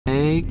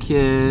Hey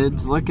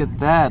kids, look at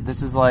that.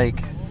 This is like,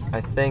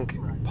 I think,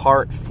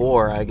 part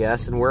 4, I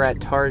guess, and we're at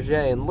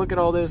Target, and look at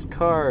all those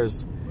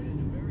cars.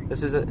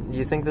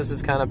 You think this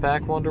is kind of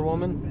packed, Wonder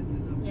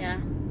Woman? Yeah.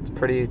 It's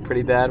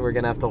pretty bad. We're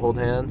gonna have to hold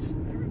hands?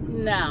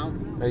 No.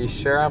 Are you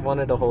sure? I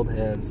wanted to hold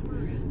hands.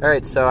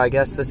 Alright, so I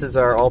guess this is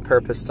our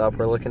all-purpose stuff.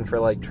 We're looking for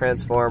like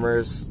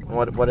Transformers.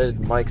 What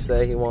did Mike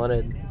say he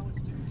wanted?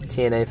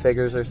 TNA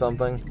figures or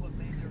something?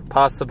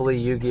 Possibly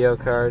Yu-Gi-Oh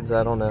cards,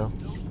 I don't know.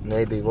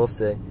 Maybe, we'll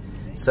see.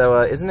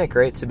 So isn't it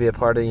great to be a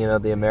part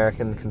of, the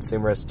American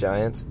consumerist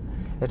giant?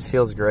 It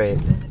feels great.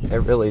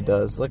 It really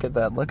does. Look at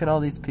that. Look at all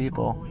these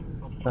people.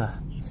 Ugh.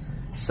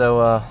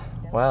 So,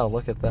 wow,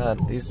 look at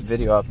that. These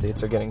video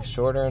updates are getting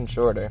shorter and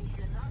shorter.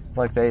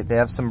 Like, they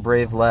have some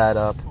brave lad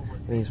up,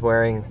 and he's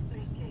wearing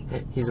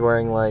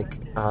like,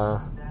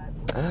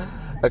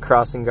 a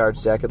crossing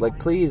guard's jacket. Like,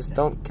 please,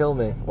 don't kill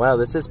me. Wow,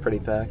 this is pretty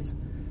packed.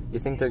 You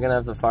think they're gonna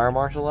have the fire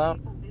marshal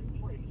out?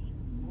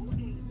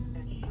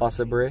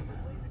 Possibly.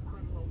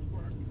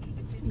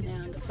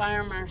 No, the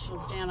fire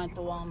marshal's down at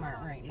the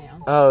Walmart right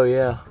now. Oh,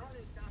 yeah.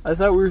 I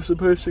thought we were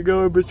supposed to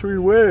go in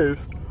between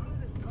waves.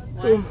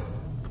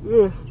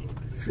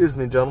 Excuse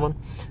me, gentlemen.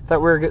 I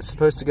thought we were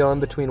supposed to go in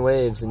between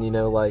waves and,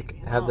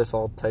 have this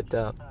all typed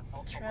out.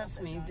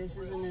 Trust me, this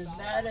isn't as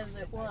bad as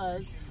it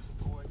was.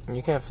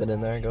 You can't fit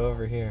in there. Go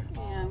over here.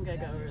 Yeah, I'm gonna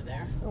go over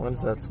there.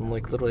 When's that? Some,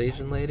 little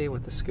Asian lady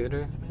with a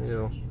scooter?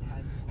 Ew.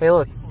 Hey,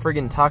 look.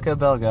 Friggin' Taco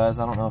Bell, guys.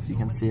 I don't know if you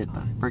can see it. The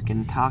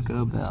freaking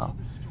Taco Bell.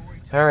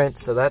 Alright,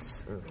 so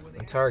that's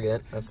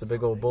Target. That's the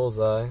big old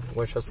bullseye.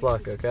 Wish us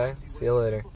luck, okay? See you later.